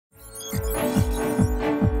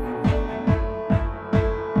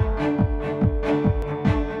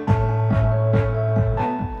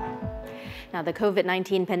Now, the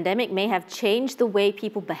COVID-19 pandemic may have changed the way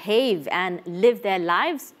people behave and live their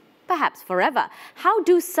lives, perhaps forever. How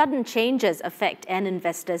do sudden changes affect an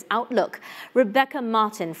investor's outlook? Rebecca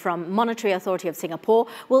Martin from Monetary Authority of Singapore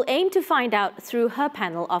will aim to find out through her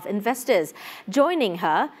panel of investors. Joining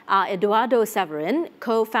her are Eduardo Saverin,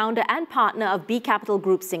 co-founder and partner of B Capital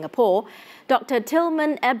Group Singapore, Dr.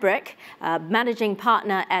 Tilman Ehrbeck, managing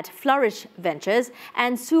partner at Flourish Ventures,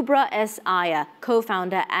 and Subrah S. Iyar,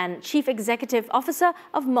 co-founder and chief executive officer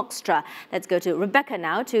of Moxtra. Let's go to Rebecca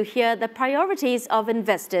now to hear the priorities of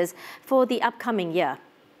investors for the upcoming year.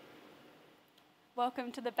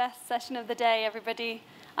 Welcome to the best session of the day, everybody.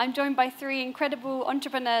 I'm joined by three incredible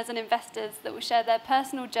entrepreneurs and investors that will share their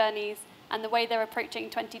personal journeys and the way they're approaching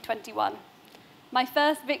 2021. My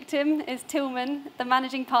first victim is Tilman, the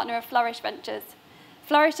managing partner of Flourish Ventures.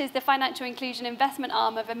 Flourish is the financial inclusion investment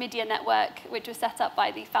arm of a media network, which was set up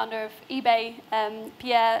by the founder of eBay,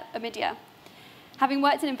 Pierre Omidyar. Having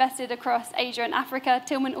worked and invested across Asia and Africa,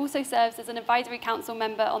 Tilman also serves as an advisory council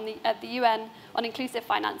member of the UN on inclusive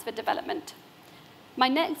finance for development. My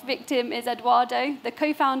next victim is Eduardo, the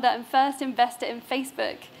co-founder and first investor in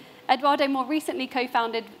Facebook. Eduardo more recently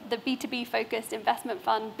co-founded the B2B-focused investment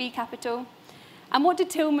fund, B Capital. And what do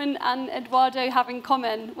Tilman and Eduardo have in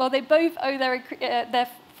common? Well, they both owe their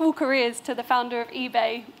full careers to the founder of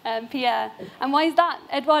eBay, Pierre. And why is that?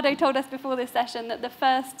 Eduardo told us before this session that the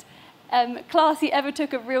first class he ever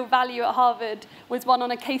took of real value at Harvard was one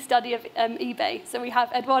on a case study of eBay. So we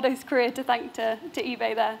have Eduardo's career to thank to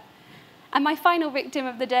eBay there. And my final victim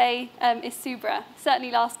of the day is Subrah,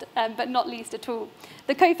 certainly last but not least at all,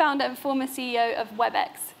 the co-founder and former CEO of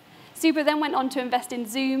WebEx. Subrah then went on to invest in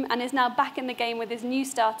Zoom and is now back in the game with his new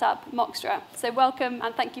startup, Moxtra. So welcome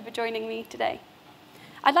and thank you for joining me today.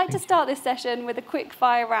 I'd like to start this session with a quick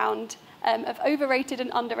fire round of overrated and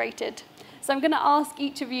underrated. So I'm going to ask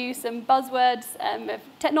each of you some buzzwords,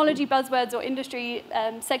 technology buzzwords or industry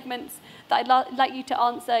segments that I'd like you to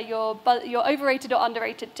answer your overrated or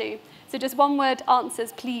underrated to. So just one word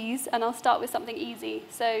answers, please, and I'll start with something easy.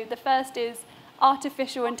 So the first is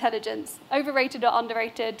artificial intelligence. Overrated or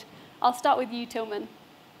underrated? I'll start with you, Tilman.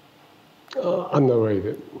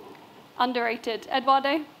 Underrated. Underrated.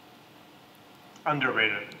 Eduardo?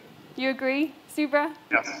 Underrated. You agree? Subrah?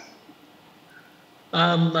 Yes.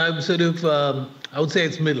 I'm sort of, I would say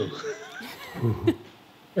it's middle.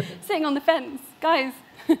 Sitting on the fence. Guys.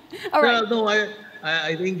 All right. No,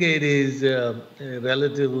 I think it is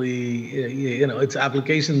relatively, its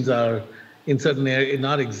applications are in certain areas,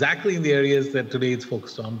 not exactly in the areas that today it's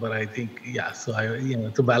focused on, but I think, yeah, so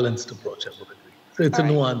it's a balanced approach, I would agree. So it's a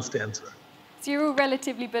nuanced answer. So you're all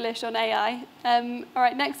relatively bullish on AI. All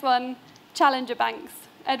right, next one, challenger banks.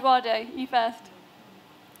 Eduardo, you first.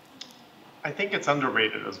 I think it's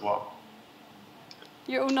underrated as well.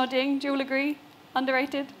 You're all nodding. Do you all agree?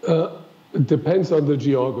 Underrated? It depends on the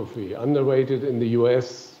geography. Underrated in the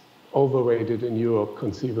US, overrated in Europe,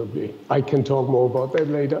 conceivably. I can talk more about that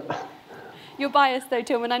later. You're biased, though,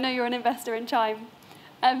 Tilman. I know you're an investor in Chime.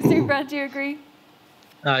 Subrah, do you agree?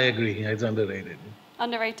 I agree. It's underrated.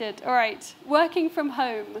 Underrated. All right. Working from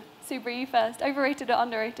home. Subrah, you first. Overrated or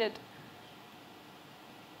underrated?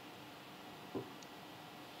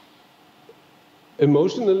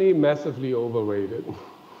 Emotionally, massively overrated.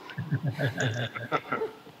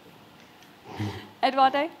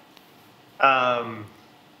 Eduardo?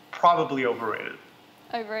 Probably overrated.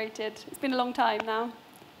 Overrated. It's been a long time now.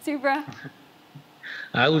 Subrah?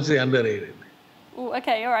 I would say underrated. Oh,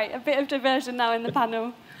 okay, all right. A bit of diversion now in the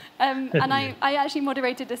panel. And I actually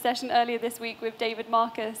moderated a session earlier this week with David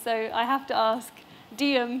Marcus, so I have to ask,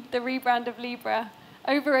 Diem, the rebrand of Libra,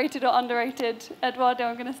 overrated or underrated? Eduardo,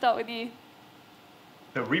 I'm going to start with you.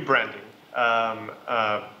 The rebranding.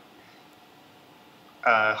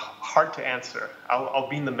 Hard to answer. I'll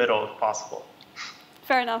be in the middle if possible.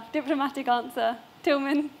 Fair enough. Diplomatic answer.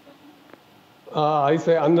 Tilman? I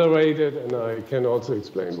say underrated, and I can also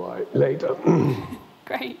explain why later.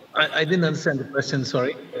 Great. I didn't understand the question,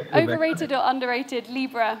 sorry. Overrated or underrated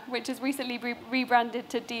Libra, which has recently rebranded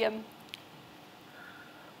to Diem?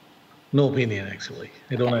 No opinion, actually.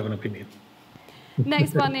 I don't have an opinion.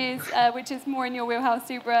 Next one is, which is more in your wheelhouse,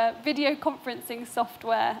 Subrah, video conferencing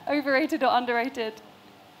software. Overrated or underrated?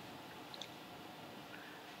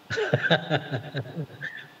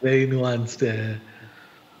 Very nuanced.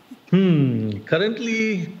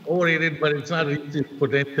 Currently overrated, but it's not reached its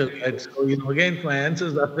potential yet. So, again, my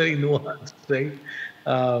answers are very nuanced, right?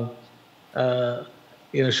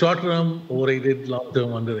 Short term, overrated, long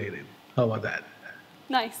term, underrated. How about that?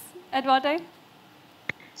 Nice. Eduardo?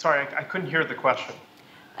 Sorry, I couldn't hear the question.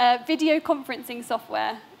 Video conferencing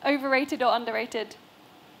software, overrated or underrated?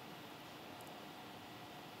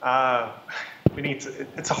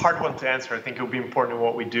 It's a hard one to answer. I think it would be important in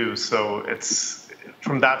what we do. So it's,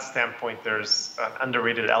 from that standpoint, there's an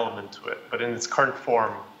underrated element to it. But in its current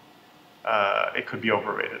form, it could be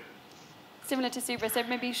overrated. Similar to Subrah, so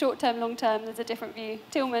maybe short-term, long-term, there's a different view.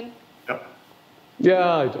 Tilman? Yep.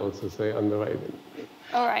 Yeah, I'd also say underrated.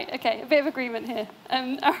 All right, okay, a bit of agreement here.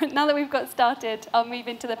 Now that we've got started, I'll move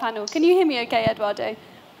into the panel. Can you hear me okay, Eduardo?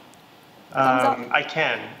 Thumbs up? I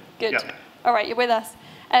can. Good. Yep. All right, you're with us.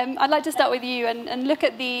 I'd like to start with you and look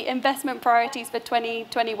at the investment priorities for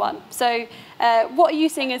 2021. So what are you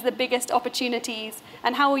seeing as the biggest opportunities,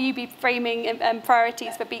 and how will you be framing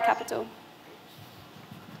priorities for B Capital?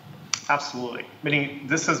 Absolutely. Meaning,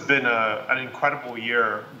 this has been an incredible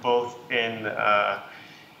year, both in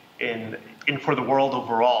for the world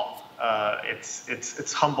overall.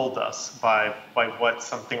 It's humbled us by what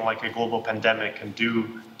something like a global pandemic can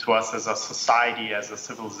do to us as a society, as a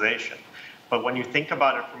civilization. But when you think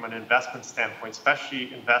about it from an investment standpoint,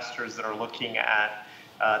 especially investors that are looking at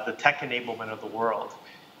the tech enablement of the world,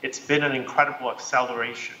 it's been an incredible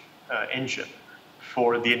acceleration engine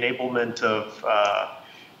for the enablement of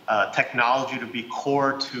technology to be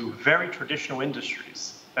core to very traditional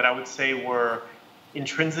industries that I would say were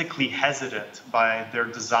intrinsically hesitant by their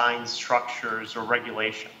design structures or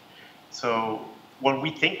regulation. So when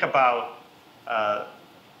we think about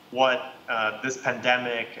what this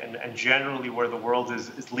pandemic and generally where the world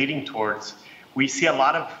is leading towards, we see a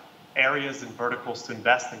lot of areas and verticals to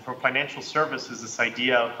invest in. For financial services, this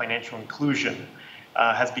idea of financial inclusion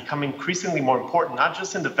has become increasingly more important, not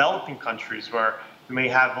just in developing countries where we may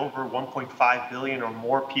have over 1.5 billion or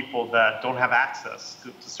more people that don't have access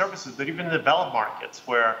to services, but even in developed markets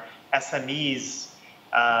where SMEs,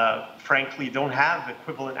 frankly, don't have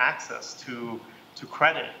equivalent access to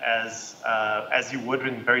credit as you would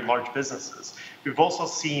in very large businesses. We've also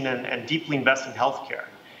seen and deeply invest in healthcare.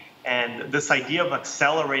 And this idea of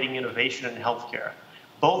accelerating innovation in healthcare,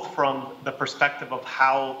 both from the perspective of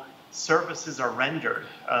how services are rendered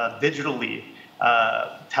digitally,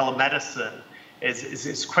 telemedicine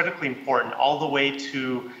is critically important, all the way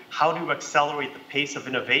to how do you accelerate the pace of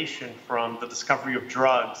innovation from the discovery of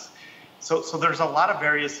drugs. So there's a lot of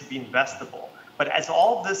areas to be investable. But as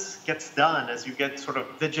all this gets done, as you get sort of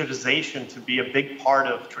digitization to be a big part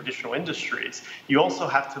of traditional industries, you also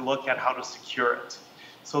have to look at how to secure it.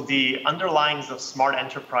 So the underlyings of smart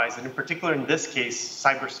enterprise, and in particular in this case,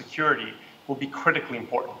 cybersecurity, will be critically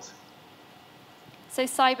important. So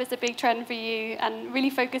cyber's a big trend for you, and really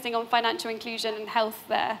focusing on financial inclusion and health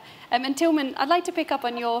there. And Tilman, I'd like to pick up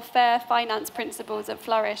on your fair finance principles at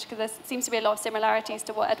Flourish, because there seems to be a lot of similarities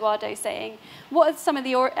to what Eduardo's saying. What are some of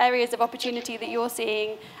the areas of opportunity that you're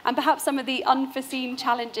seeing, and perhaps some of the unforeseen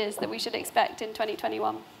challenges that we should expect in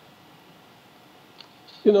 2021?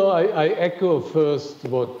 You know, I echo first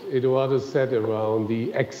what Eduardo said around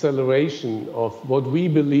the acceleration of what we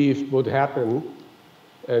believed would happen.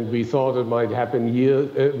 And we thought it might happen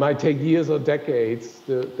it might take years or decades.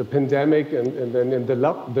 The pandemic and then in the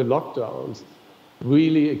lockdowns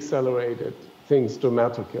really accelerated things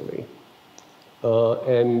dramatically.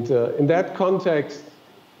 In that context,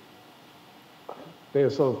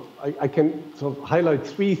 I can sort of highlight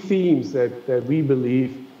three themes that we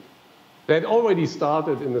believe that already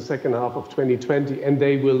started in the second half of 2020, and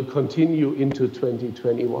they will continue into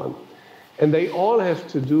 2021. And they all have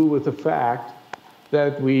to do with the fact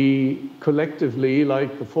that we collectively,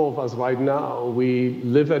 like the four of us right now, we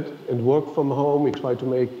live and work from home. We try to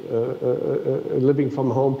make a living from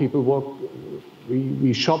home. People work,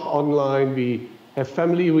 we shop online, we have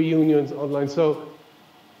family reunions online. So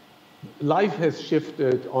life has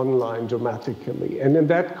shifted online dramatically. And in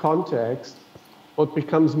that context, what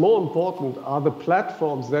becomes more important are the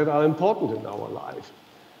platforms that are important in our life.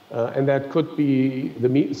 And that could be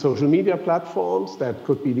the social media platforms, that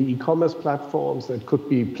could be the e-commerce platforms, that could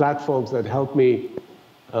be platforms that help me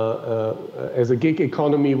as a gig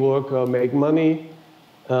economy worker make money.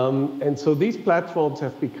 And so these platforms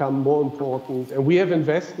have become more important, and we have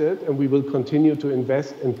invested and we will continue to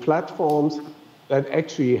invest in platforms that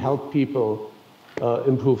actually help people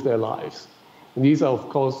improve their lives. And these are, of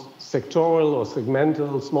course, sectoral or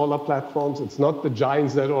segmental, smaller platforms. It's not the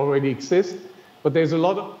giants that already exist. But there's a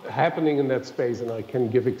lot happening in that space, and I can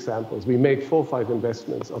give examples. We made 4 or 5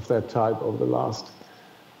 investments of that type over the last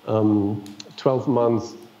 12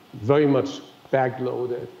 months, very much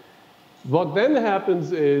backloaded. What then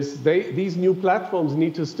happens is these new platforms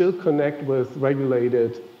need to still connect with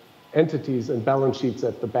regulated entities and balance sheets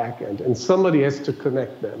at the back end, and somebody has to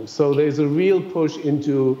connect them. So there's a real push in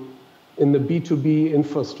the B2B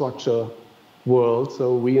infrastructure world,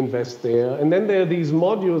 so we invest there. And then there are these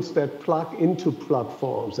modules that plug into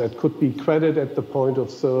platforms. That could be credit at the point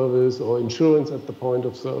of service or insurance at the point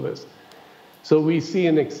of service. So we see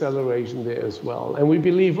an acceleration there as well. And we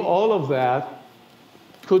believe all of that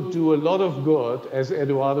could do a lot of good, as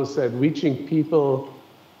Eduardo said, reaching people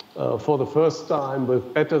for the first time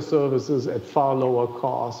with better services at far lower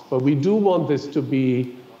cost. But we do want this to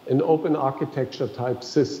be an open architecture type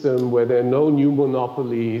system where there are no new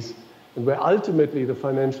monopolies, and where ultimately the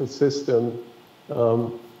financial system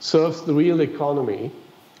serves the real economy,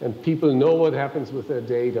 and people know what happens with their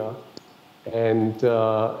data, and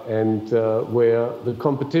where the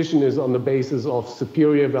competition is on the basis of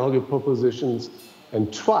superior value propositions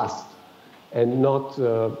and trust, and not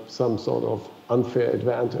some sort of unfair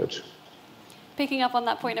advantage. Picking up on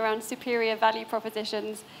that point around superior value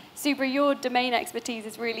propositions, Subrah, your domain expertise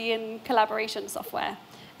is really in collaboration software.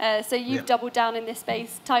 So you've doubled down in this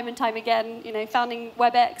space time and time again, founding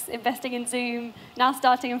WebEx, investing in Zoom, now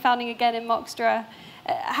starting and founding again in Moxtra.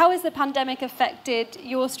 How has the pandemic affected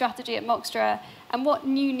your strategy at Moxtra, and what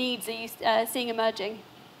new needs are you seeing emerging?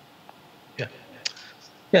 Yeah,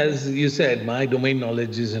 as you said, my domain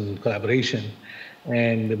knowledge is in collaboration,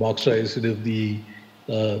 and Moxtra is sort of the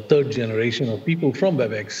third generation of people from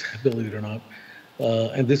WebEx, believe it or not.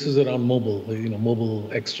 And this is around mobile, mobile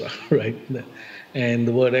extra, right? And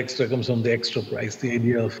the word extra comes from the extra price, the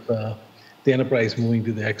idea of the enterprise moving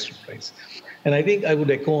to the extra price. And I think I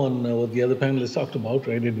would echo on what the other panelists talked about,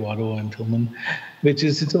 right, Eduardo and Tilman, which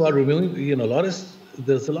is it's about removing,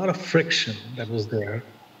 there's a lot of friction that was there.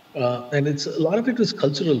 And a lot of it was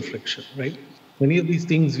cultural friction, right? Many of these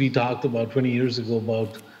things we talked about 20 years ago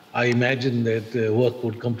about, I imagined that work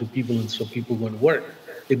would come to people instead of people going to work.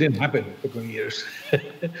 It didn't happen for 20 years,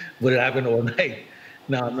 but it happened overnight.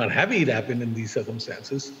 Now, I'm not happy it happened in these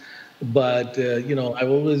circumstances, but, I've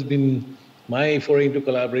always been, my foray into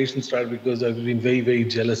collaboration started because I've been very, very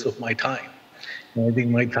jealous of my time. And I think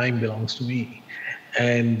my time belongs to me.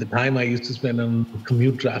 And the time I used to spend on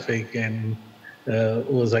commute traffic and I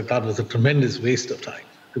thought was a tremendous waste of time,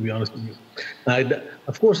 to be honest with you. Now,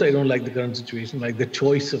 of course, I don't like the current situation, like the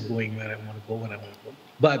choice of going where I want to go, when I want to go.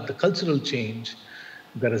 But the cultural change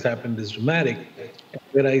that has happened is dramatic.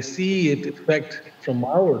 Where I see it affect from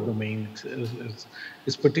our domain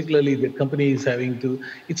is particularly the companies having to,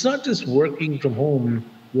 it's not just working from home,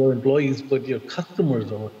 your employees, but your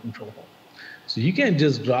customers are working from home. So you can't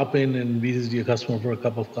just drop in and visit your customer for a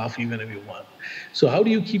cup of coffee whenever you want. So how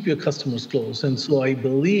do you keep your customers close? And so I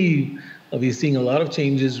believe we're seeing a lot of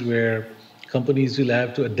changes where companies will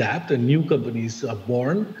have to adapt, and new companies are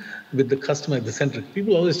born with the customer at the center.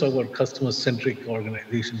 People always talk about customer-centric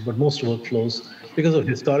organizations, but most workflows, because of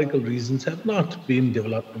historical reasons, have not been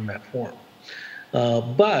developed in that form.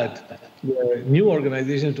 But the new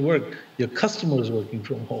organization to work, your customer is working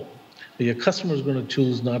from home. Your customer is going to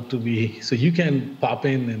choose not to be, so you can pop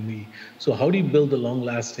in and be. So how do you build a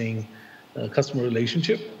long-lasting customer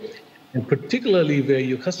relationship? And particularly where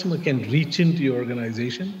your customer can reach into your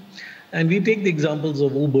organization. And we take the examples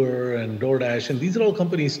of Uber and DoorDash, and these are all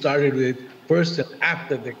companies started with first an app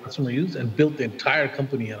that their customer used and built the entire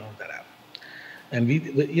company around that app. And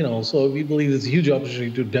so we believe there's a huge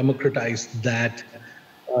opportunity to democratize that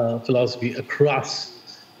philosophy across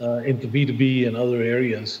into B2B and other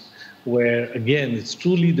areas where, again, it's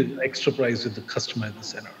truly the extra price with the customer at the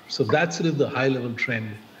center. So that's sort of the high-level trend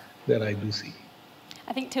that I do see.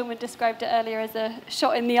 I think Tilman described it earlier as a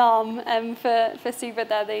shot in the arm for Subrah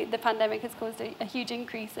there. The pandemic has caused a huge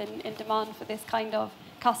increase in demand for this kind of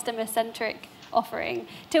customer-centric offering.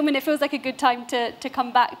 Tilman, it feels like a good time to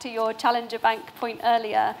come back to your challenger bank point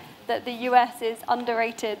earlier, that the US is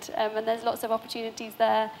underrated and there's lots of opportunities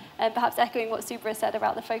there, and perhaps echoing what Subrah said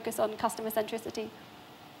about the focus on customer centricity.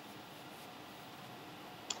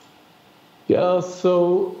 Yeah,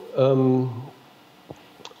 so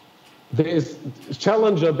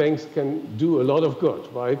challenger banks can do a lot of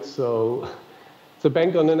good, right? So it's a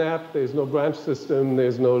bank on an app, there's no branch system,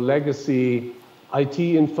 there's no legacy IT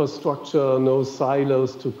infrastructure, no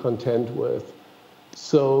silos to contend with.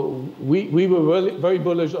 So we were really very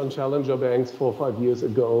bullish on challenger banks 4 or 5 years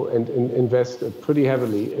ago and invested pretty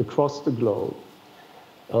heavily across the globe.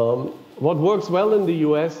 What works well in the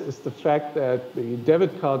US is the fact that the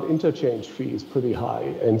debit card interchange fee is pretty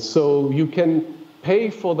high. And so you can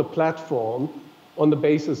pay for the platform on the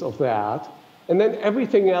basis of that. And then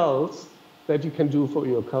everything else that you can do for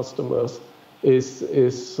your customers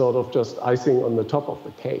is sort of just icing on the top of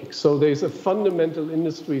the cake. So there's a fundamental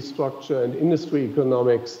industry structure and industry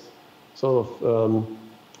economics sort of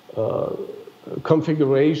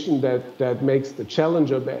configuration that makes the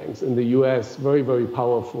challenger banks in the US very, very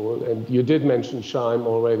powerful. And you did mention Chime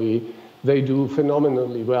already. They do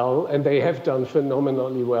phenomenally well, and they have done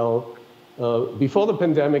phenomenally well before the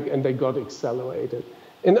pandemic, and they got accelerated.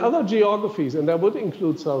 In other geographies, and that would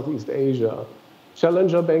include Southeast Asia,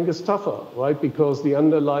 challenger bank is tougher, right? Because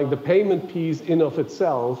the payment piece in of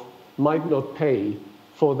itself might not pay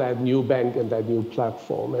for that new bank and that new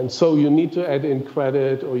platform. And so you need to add in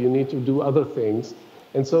credit, or you need to do other things.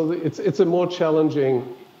 And so it's a more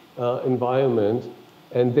challenging environment.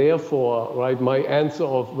 And therefore, right, my answer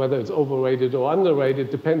of whether it's overrated or underrated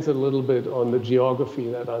depends a little bit on the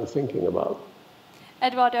geography that I'm thinking about.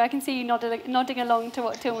 Eduardo, I can see you nodding along to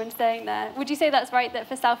what Tilman's saying there. Would you say that's right, that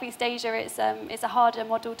for Southeast Asia it's a harder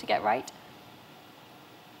model to get right?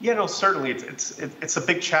 Yeah, no, certainly. It's a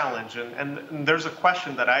big challenge. And there's a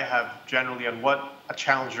question that I have generally on what a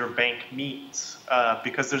challenger bank means,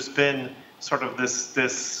 because there's been sort of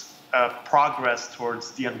this progress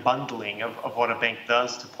towards the unbundling of what a bank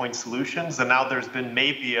does to point solutions. And now there's been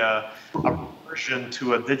maybe a reversion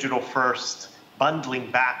to a digital-first bundling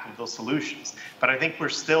back of those solutions. But I think we're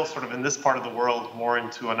still sort of in this part of the world more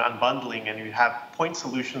into an unbundling, and you have point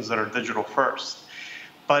solutions that are digital first.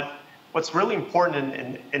 But what's really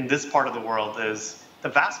important in this part of the world is the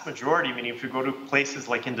vast majority, meaning if you go to places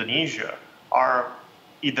like Indonesia, are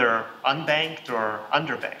either unbanked or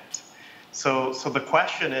underbanked. So the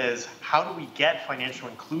question is, how do we get financial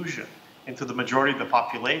inclusion into the majority of the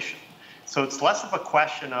population? So it's less of a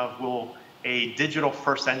question of, will a digital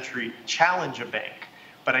first entry challenge a bank?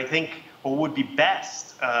 But I think what would be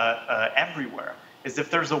best everywhere is if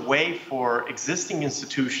there's a way for existing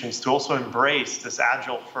institutions to also embrace this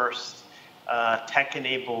agile first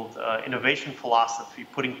tech-enabled innovation philosophy,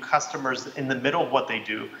 putting customers in the middle of what they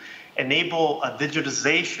do, enable a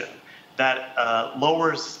digitization that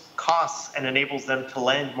lowers costs and enables them to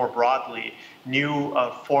lend more broadly, new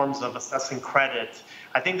forms of assessing credit.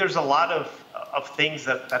 I think there's a lot of things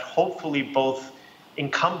that hopefully both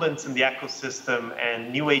incumbents in the ecosystem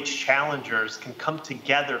and new age challengers can come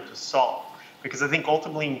together to solve. Because I think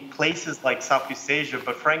ultimately in places like Southeast Asia,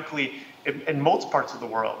 but frankly, in most parts of the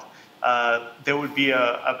world, there would be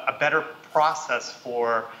a better process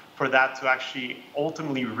for that to actually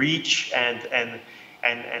ultimately reach and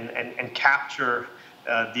capture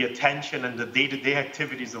the attention and the day-to-day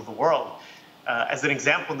activities of the world. As an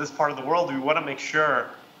example, in this part of the world, we want to make sure,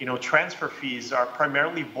 transfer fees are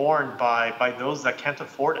primarily borne by those that can't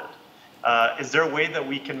afford it. Is there a way that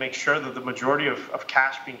we can make sure that the majority of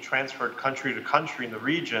cash being transferred country to country in the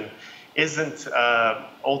region isn't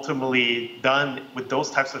ultimately done with those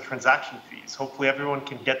types of transaction fees? Hopefully everyone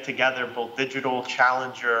can get together, both digital,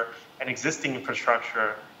 challenger, and existing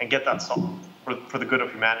infrastructure, and get that solved for the good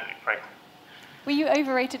of humanity, frankly. Were you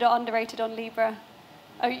overrated or underrated on Libra?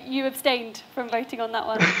 Oh, you abstained from voting on that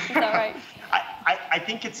one, is that right? I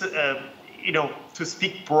think it's, to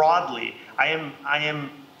speak broadly, I am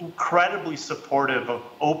incredibly supportive of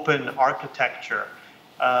open architecture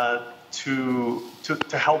to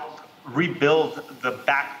help rebuild the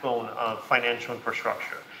backbone of financial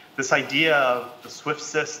infrastructure. This idea of the SWIFT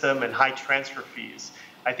system and high transfer fees,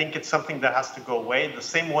 I think it's something that has to go away. The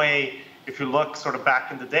same way, if you look sort of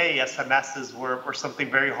back in the day, SMSs were something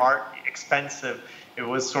very hard, expensive. It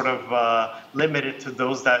was sort of limited to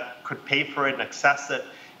those that could pay for it and access it.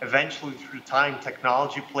 Eventually, through time,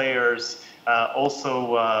 technology players,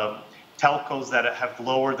 also telcos that have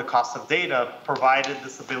lowered the cost of data, provided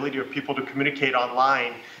this ability of people to communicate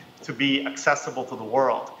online to be accessible to the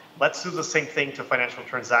world. Let's do the same thing to financial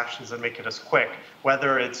transactions and make it as quick.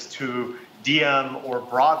 Whether it's to DM or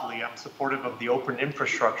broadly, I'm supportive of the open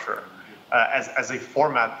infrastructure as a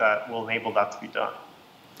format that will enable that to be done.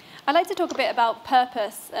 I'd like to talk a bit about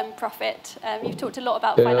purpose and profit. You've talked a lot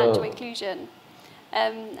about financial inclusion.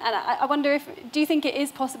 And I wonder do you think it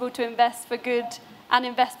is possible to invest for good and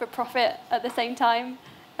invest for profit at the same time?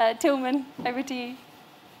 Tilman, over to you.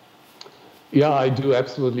 Yeah, I do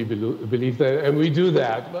absolutely believe that, and we do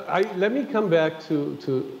that. But let me come back to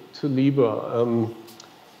Libra.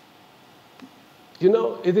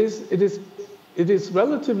 It is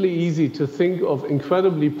relatively easy to think of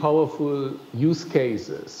incredibly powerful use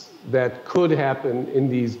cases that could happen in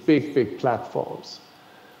these big platforms.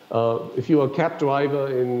 If you're a cab driver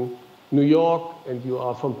in New York and you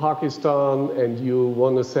are from Pakistan and you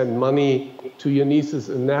want to send money to your nieces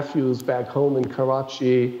and nephews back home in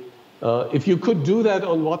Karachi, if you could do that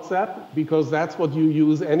on WhatsApp, because that's what you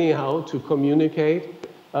use anyhow to communicate,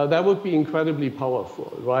 that would be incredibly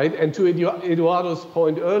powerful, right? And to Eduardo's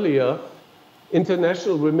point earlier,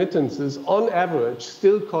 international remittances, on average,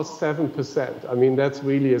 still cost 7%. I mean, that's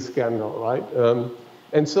really a scandal, right?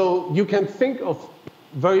 And so you can think of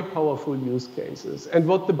very powerful use cases. And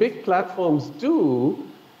what the big platforms do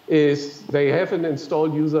is they have an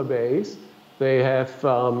installed user base. They have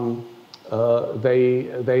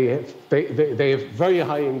they have very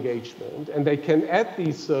high engagement, and they can add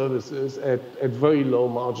these services at very low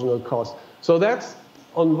marginal cost. So that's,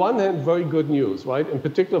 on one hand, very good news, right? In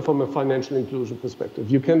particular, from a financial inclusion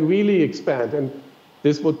perspective, you can really expand, and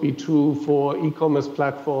this would be true for e-commerce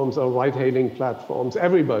platforms or ride-hailing platforms.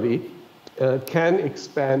 Everybody can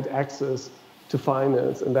expand access to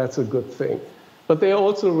finance, and that's a good thing. But there are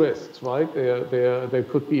also risks, right? There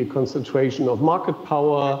could be a concentration of market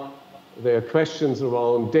power. There are questions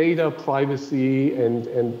around data privacy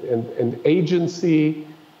and agency.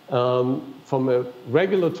 From a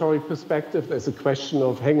regulatory perspective, there's a question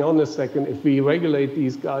of, hang on a second, if we regulate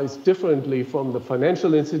these guys differently from the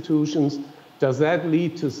financial institutions, does that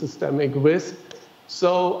lead to systemic risk?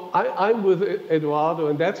 So I'm with Eduardo,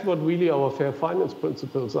 and that's what really our fair finance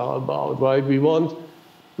principles are about, right? We want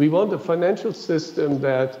a financial system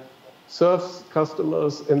that serves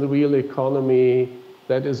customers in the real economy,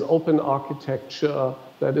 that is open architecture,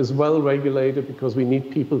 that is well regulated because we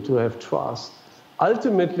need people to have trust.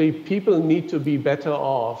 Ultimately, people need to be better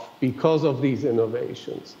off because of these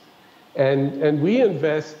innovations. And we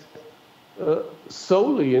invest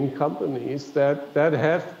solely in companies that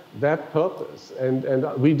have that purpose. And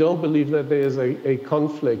we don't believe that there is a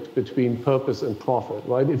conflict between purpose and profit,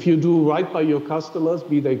 right? If you do right by your customers,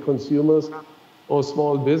 be they consumers or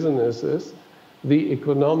small businesses, the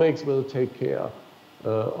economics will take care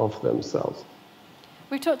of themselves.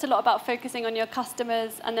 We've talked a lot about focusing on your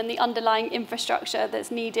customers and then the underlying infrastructure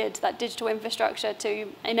that's needed, that digital infrastructure to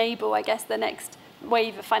enable, I guess, the next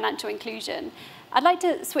wave of financial inclusion. I'd like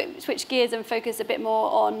to switch gears and focus a bit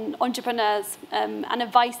more on entrepreneurs and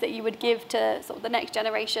advice that you would give to sort of the next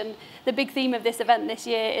generation. The big theme of this event this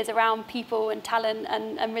year is around people and talent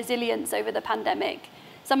and resilience over the pandemic.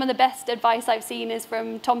 Some of the best advice I've seen is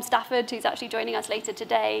from Tom Stafford, who's actually joining us later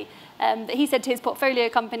today, that he said to his portfolio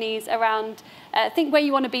companies around, think where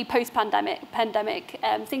you want to be post-pandemic,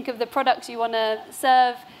 think of the products you want to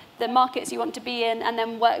serve, the markets you want to be in, and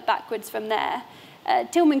then work backwards from there.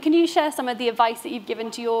 Tilman, can you share some of the advice that you've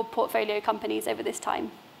given to your portfolio companies over this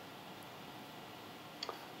time?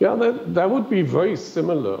 Yeah, that would be very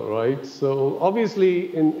similar, right? So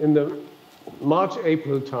obviously in the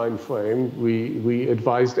March-April timeframe, we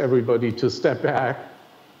advised everybody to step back,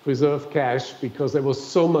 preserve cash, because there was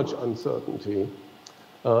so much uncertainty.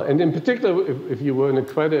 And in particular, if you were in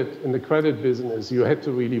the credit business, you had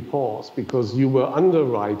to really pause because you were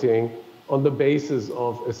underwriting on the basis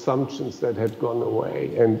of assumptions that had gone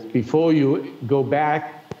away. And before you go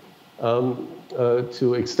back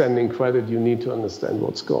to extending credit, you need to understand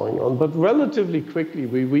what's going on. But relatively quickly,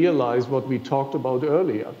 we realized what we talked about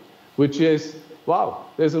earlier, which is, wow,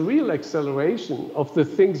 there's a real acceleration of the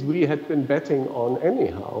things we had been betting on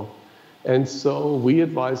anyhow. And so we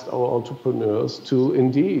advised our entrepreneurs to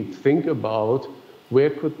indeed think about where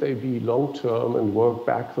could they be long-term and work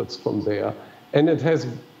backwards from there. And it has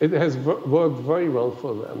worked very well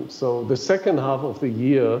for them. So the second half of the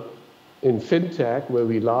year in fintech, where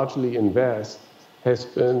we largely invest, has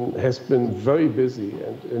been very busy,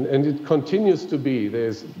 and it continues to be.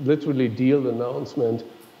 There's literally deal announcement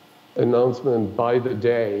by the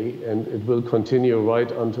day, and it will continue right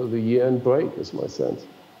until the year-end break, is my sense.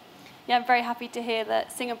 Yeah, I'm very happy to hear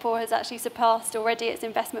that Singapore has actually surpassed already its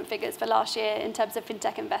investment figures for last year in terms of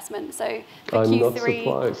fintech investment. So for I'm Q3,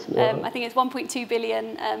 not surprised, yeah. I think it's 1.2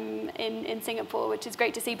 billion in Singapore, which is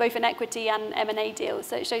great to see, both in equity and M&A deals.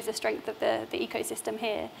 So it shows the strength of the ecosystem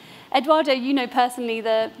here. Eduardo, you know personally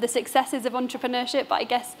the successes of entrepreneurship, but I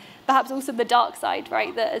guess perhaps also the dark side,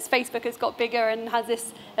 right? That as Facebook has got bigger and has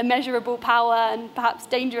this immeasurable power and perhaps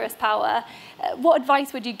dangerous power, what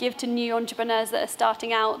advice would you give to new entrepreneurs that are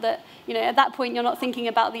starting out that, you know, at that point you're not thinking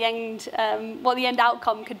about the end, what the end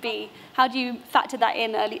outcome could be? How do you factor that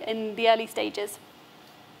in the early stages?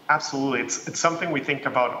 Absolutely, it's something we think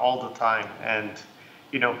about all the time, and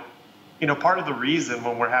you know, part of the reason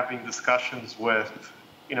when we're having discussions with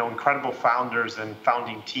incredible founders and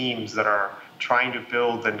founding teams that are trying to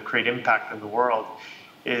build and create impact in the world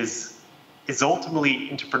is ultimately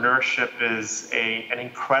entrepreneurship is an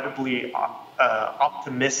incredibly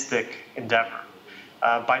optimistic endeavor.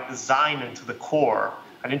 By design and to the core,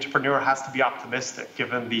 an entrepreneur has to be optimistic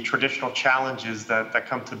given the traditional challenges that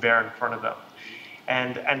come to bear in front of them.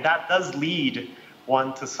 And that does lead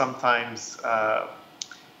one to sometimes not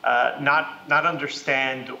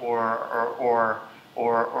understand or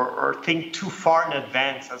or think too far in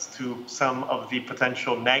advance as to some of the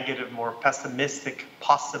potential negative, more pessimistic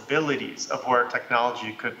possibilities of where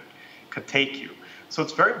technology could take you. So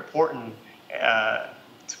it's very important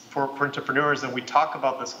for entrepreneurs, and we talk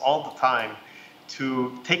about this all the time,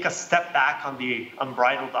 to take a step back on the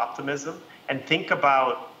unbridled optimism and think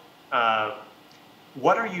about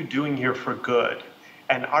what are you doing here for good?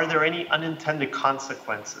 And are there any unintended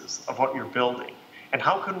consequences of what you're building? And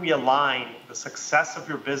how can we align the success of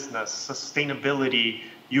your business, sustainability,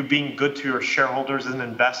 you being good to your shareholders and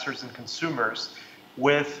investors and consumers,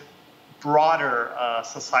 with broader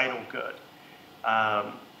societal good?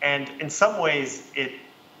 And in some ways, it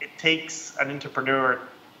takes an entrepreneur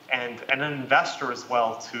and an investor as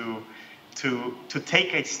well to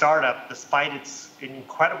take a startup, despite its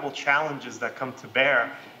incredible challenges that come to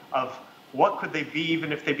bear, of what could they be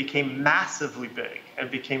even if they became massively big and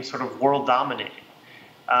became sort of world dominating.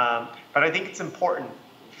 But I think it's important,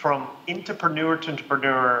 from entrepreneur to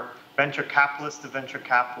entrepreneur, venture capitalist to venture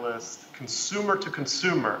capitalist, consumer to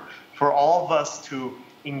consumer, for all of us to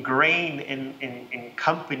ingrain in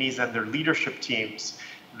companies and their leadership teams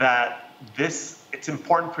that it's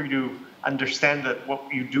important for you to understand that what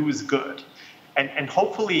you do is good. And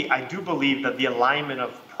hopefully, I do believe that the alignment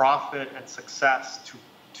of profit and success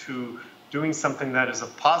to doing something that is a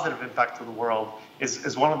positive impact to the world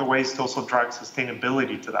is one of the ways to also drive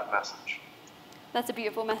sustainability to that message. That's a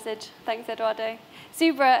beautiful message. Thanks, Eduardo.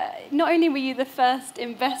 Subrah, not only were you the first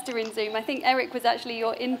investor in Zoom, I think Eric was actually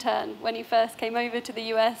your intern when he first came over to the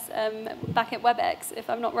US back at WebEx, if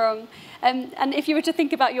I'm not wrong. And if you were to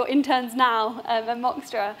think about your interns now at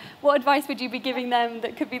Moxtra, what advice would you be giving them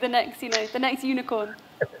that could be the next, the next unicorn?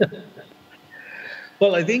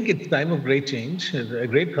 Well, I think it's time of great change, a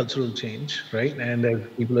great cultural change, right? And as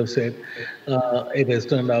people have said, it has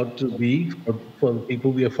turned out to be, for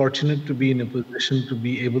people, we are fortunate to be in a position to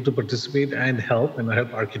be able to participate and help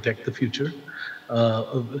architect the future.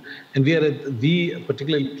 And we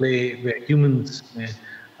particularly play where humans,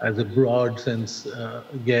 as a broad sense,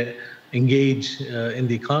 engage in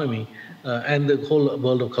the economy and the whole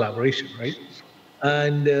world of collaboration, right?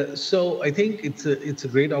 And so I think it's a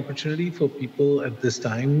great opportunity for people at this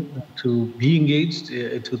time to be engaged,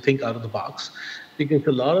 to think out of the box, because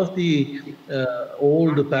a lot of the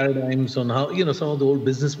old paradigms on how, some of the old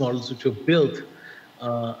business models which were built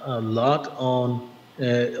a lot on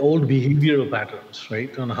old behavioral patterns,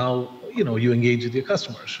 right? On how, you engage with your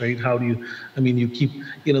customers, right? How do you, you keep,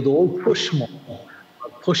 the old push model,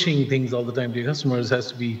 pushing things all the time to your customers has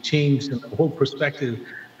to be changed, and the whole perspective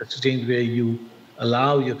has to change, where you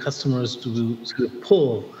allow your customers to sort of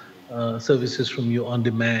pull services from you on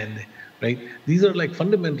demand, right? These are like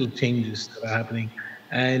fundamental changes that are happening.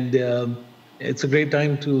 And it's a great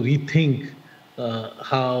time to rethink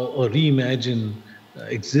how, or reimagine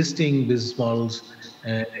existing business models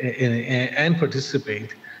and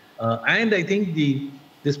participate. And I think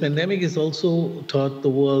this pandemic has also taught the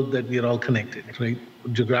world that we are all connected, right?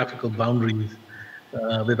 Geographical boundaries,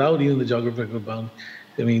 without even the geographical boundaries.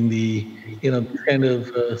 This kind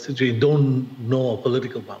of situation don't know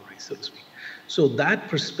political boundaries, so to speak. So that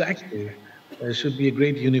perspective should be a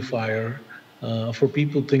great unifier for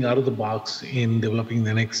people to think out of the box in developing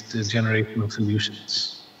the next generation of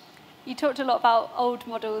solutions. You talked a lot about old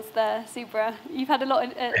models there, Subrah. You've had a lot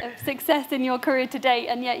of success in your career to date,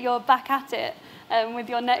 and yet you're back at it with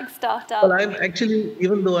your next startup. Well, I'm actually,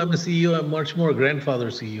 even though I'm a CEO, I'm much more a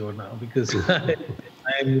grandfather CEO now, because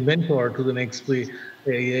I'm a mentor to the next play.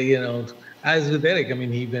 As with Eric,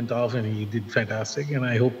 he went off and he did fantastic, and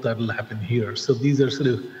I hope that'll happen here. So these are sort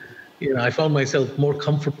of, I found myself more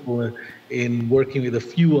comfortable in working with a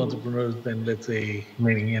few entrepreneurs than, let's say,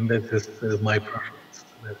 many, and that's just my preference.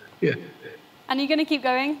 Yeah. And you're going to keep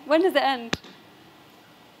going? When does it end?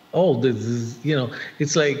 Oh, this is,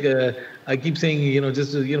 it's like, I keep saying,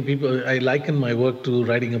 people, I liken my work to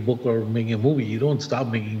writing a book or making a movie. You don't stop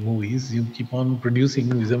making movies. You keep on producing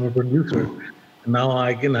movies. I'm a producer. And now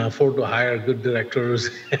I can afford to hire good directors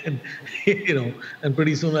and, and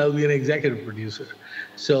pretty soon I'll be an executive producer.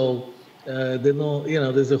 So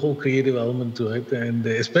there's a whole creative element to it. And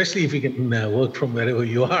especially if you can work from wherever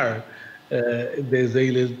you are, there's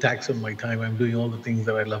very little tax on my time. I'm doing all the things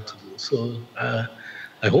that I love to do. So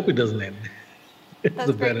I hope it doesn't end. It's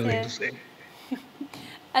a better way to say.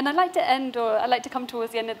 And I'd like to end, or I'd like to come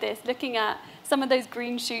towards the end of this, looking at some of those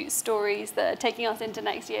green shoot stories that are taking us into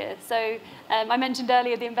next year. So I mentioned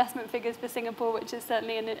earlier the investment figures for Singapore, which is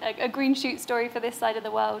certainly a green shoot story for this side of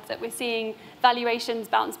the world, that we're seeing valuations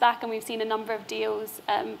bounce back, and we've seen a number of deals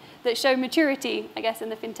that show maturity, I guess, in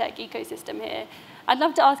the fintech ecosystem here. I'd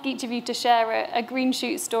love to ask each of you to share a green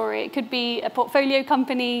shoot story. It could be a portfolio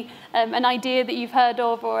company, an idea that you've heard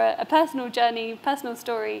of, or a personal journey, personal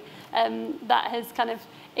story that has kind of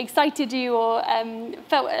excited you or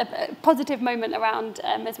felt a positive moment around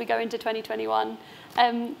as we go into 2021.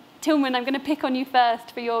 Tilman, I'm going to pick on you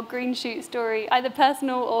first for your green shoot story, either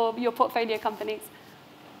personal or your portfolio companies.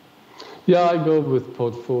 Yeah, I go with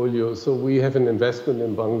portfolio. So we have an investment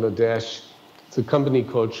in Bangladesh. It's a company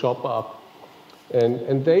called ShopUp.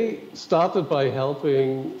 And they started by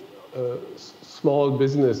helping small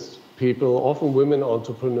business people, often women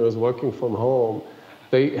entrepreneurs working from home.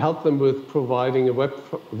 They help them with providing a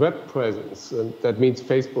web presence, and that means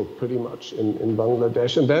Facebook pretty much in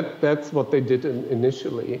Bangladesh. And that's what they did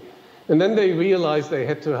initially. And then they realized they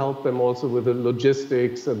had to help them also with the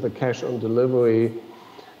logistics and the cash on delivery.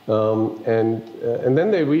 And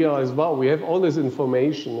then they realized, wow, we have all this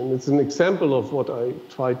information. And it's an example of what I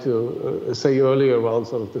tried to say earlier around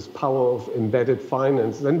sort of this power of embedded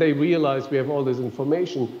finance. Then they realized we have all this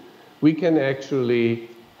information. We can actually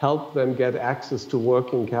help them get access to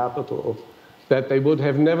working capital that they would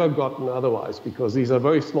have never gotten otherwise, because these are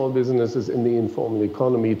very small businesses in the informal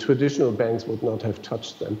economy. Traditional banks would not have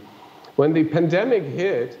touched them. When the pandemic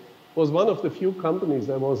hit, was one of the few companies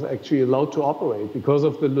that was actually allowed to operate because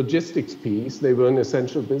of the logistics piece. They were an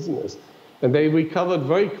essential business. And they recovered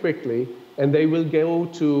very quickly, and they will go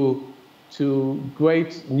to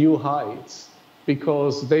great new heights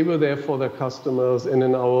because they were there for their customers in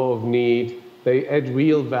an hour of need. They add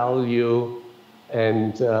real value.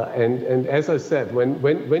 And as I said,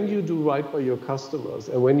 when you do right by your customers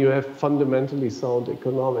and when you have fundamentally sound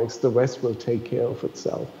economics, the rest will take care of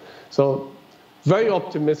itself. So very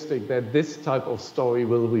optimistic that this type of story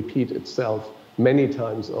will repeat itself many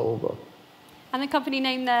times over. And the company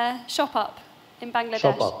name there, ShopUp in Bangladesh.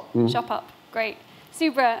 ShopUp. ShopUp, great.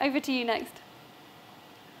 Subrah, over to you next.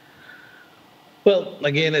 Well,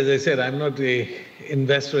 again, as I said, I'm not an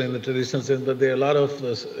investor in the traditional sense, but there are a lot of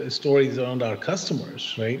stories around our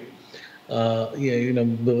customers, right?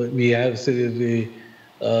 We have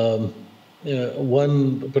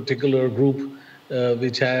one particular group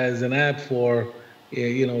which has an app for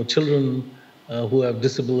children who have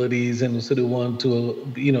disabilities and sort of want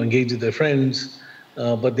to engage with their friends,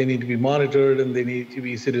 but they need to be monitored and they need to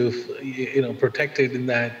be sort of protected in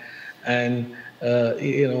that. And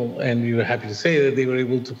and we were happy to say that they were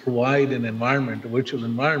able to provide an environment, a virtual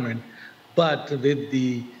environment, but with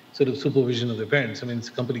the sort of supervision of their parents. I mean, it's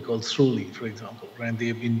a company called Flourish, for example, right?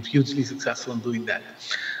 They've been hugely successful in doing that.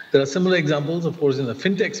 There are similar examples, of course, in the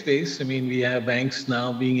fintech space. I mean, we have banks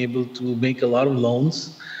now being able to make a lot of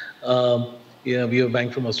loans. We have a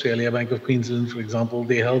bank from Australia, Bank of Queensland, for example.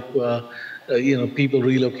 They help people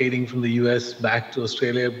relocating from the US back to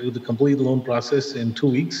Australia do the complete loan process in 2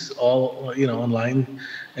 weeks, all online,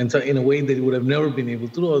 and so in a way they would have never been able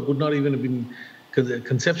to do, or would not even have been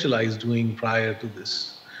conceptualized doing prior to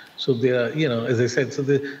this. So there are, as I said, so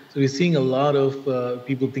we're seeing a lot of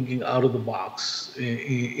people thinking out of the box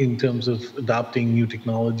in terms of adopting new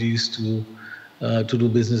technologies to do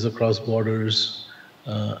business across borders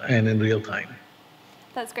and in real time.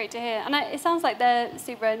 That's great to hear. And it sounds like there,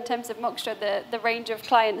 Subrah, in terms of Moxtra, the range of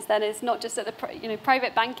clients then is not just at the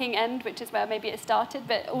private banking end, which is where maybe it started,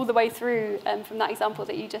 but all the way through from that example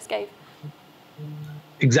that you just gave.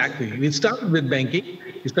 Exactly. We started with banking.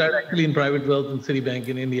 We started actually in private wealth in Citibank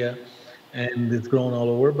in India, and it's grown all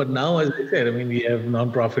over. But now, as I said, I mean, we have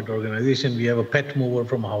non-profit organization. We have a pet mover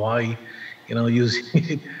from Hawaii, using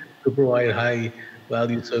it to provide high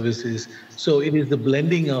value services. So it is the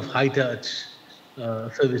blending of high touch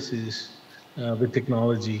services with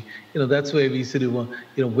technology. That's where we sort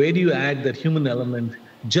of, where do you add that human element,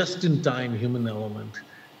 just-in-time human element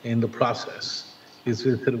in the process is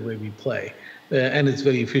sort of where we play. And it's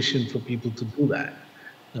very efficient for people to do that,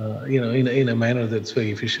 in a manner that's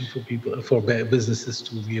very efficient for people, for businesses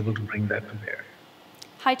to be able to bring that to bear.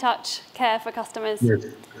 High touch care for customers. Yes,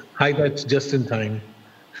 high touch, just in time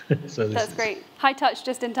services. That's great. High touch,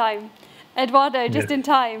 just in time. Eduardo, just in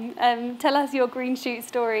time. Tell us your green shoot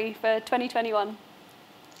story for 2021.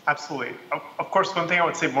 Absolutely. Of course, one thing I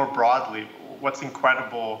would say more broadly, what's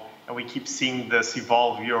incredible, and we keep seeing this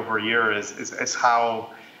evolve year over year, is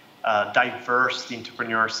how diverse the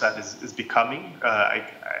entrepreneur set is becoming.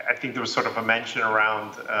 I think there was sort of a mention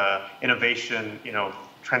around innovation,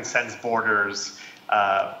 transcends borders,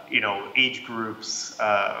 age groups,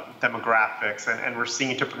 demographics, and we're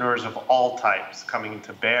seeing entrepreneurs of all types coming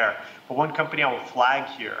to bear. But one company I will flag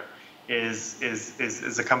here is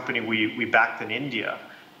a company we backed in India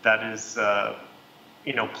that is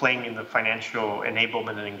playing in the financial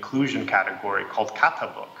enablement and inclusion category called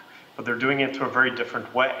Katabook. but they're doing it to a very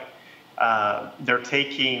different way. They're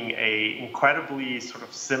taking a incredibly sort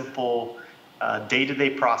of simple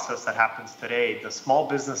day-to-day process that happens today. The small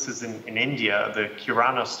businesses in India, the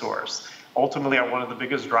Kirana stores, ultimately are one of the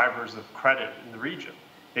biggest drivers of credit in the region.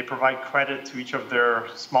 They provide credit to each of their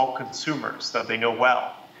small consumers that they know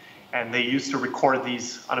well, and they used to record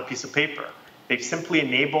these on a piece of paper. They've simply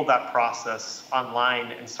enabled that process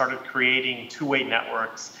online and started creating two-way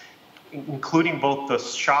networks, including both the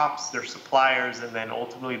shops, their suppliers, and then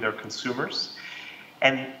ultimately their consumers.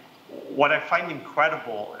 And what I find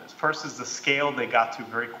incredible is, first, is the scale they got to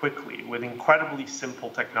very quickly with incredibly simple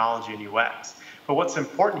technology and UX. But what's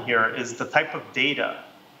important here is the type of data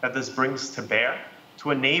that this brings to bear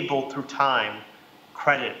to enable, through time,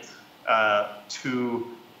 credit to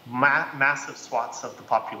massive swaths of the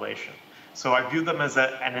population. So I view them as an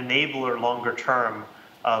enabler longer term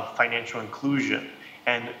of financial inclusion.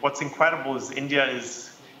 And what's incredible is India is,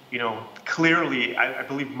 clearly, I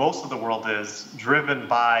believe most of the world is driven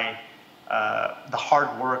by the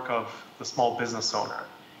hard work of the small business owner,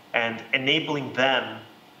 and enabling them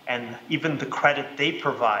and even the credit they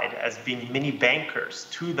provide as being mini bankers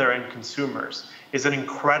to their end consumers is an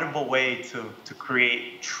incredible way to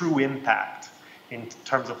create true impact in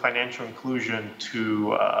terms of financial inclusion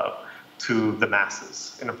to the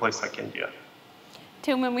masses in a place like India.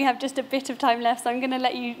 Tilman, we have just a bit of time left, so I'm going to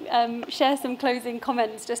let you share some closing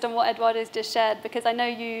comments just on what Eduardo's just shared, because I know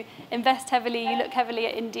you invest heavily, you look heavily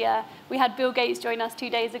at India. We had Bill Gates join us 2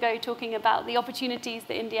 days ago talking about the opportunities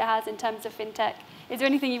that India has in terms of fintech. Is there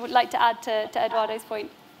anything you would like to add to Eduardo's point?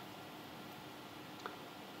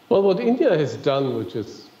 Well, what India has done, which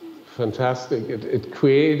is fantastic, it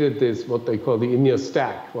created this, what they call the India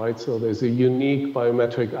stack, right? So there's a unique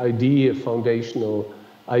biometric ID, a foundational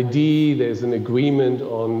ID, there's an agreement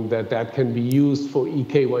on that can be used for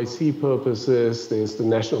eKYC purposes. There's the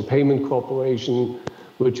National Payment Corporation,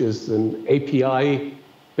 which is an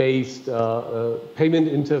API-based payment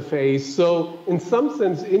interface. So in some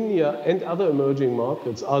sense, India and other emerging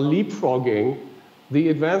markets are leapfrogging the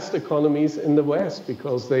advanced economies in the West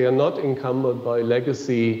because they are not encumbered by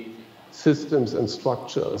legacy systems and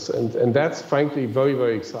structures. And that's frankly very,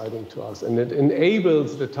 very exciting to us. And it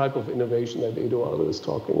enables the type of innovation that Eduardo is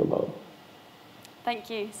talking about. Thank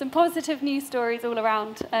you. Some positive news stories all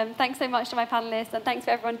around. Thanks so much to my panelists, and thanks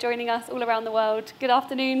for everyone joining us all around the world. Good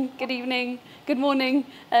afternoon, good evening, good morning.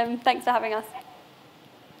 Thanks for having us.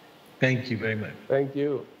 Thank you very much. Thank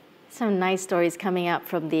you. Some nice stories coming up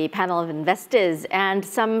from the panel of investors and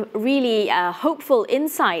some really hopeful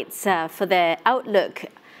insights for their outlook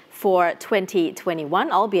for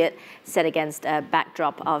 2021, albeit set against a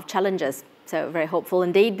backdrop of challenges. So very hopeful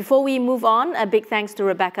indeed. Before we move on, a big thanks to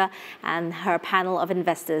Rebecca and her panel of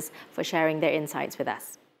investors for sharing their insights with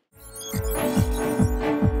us.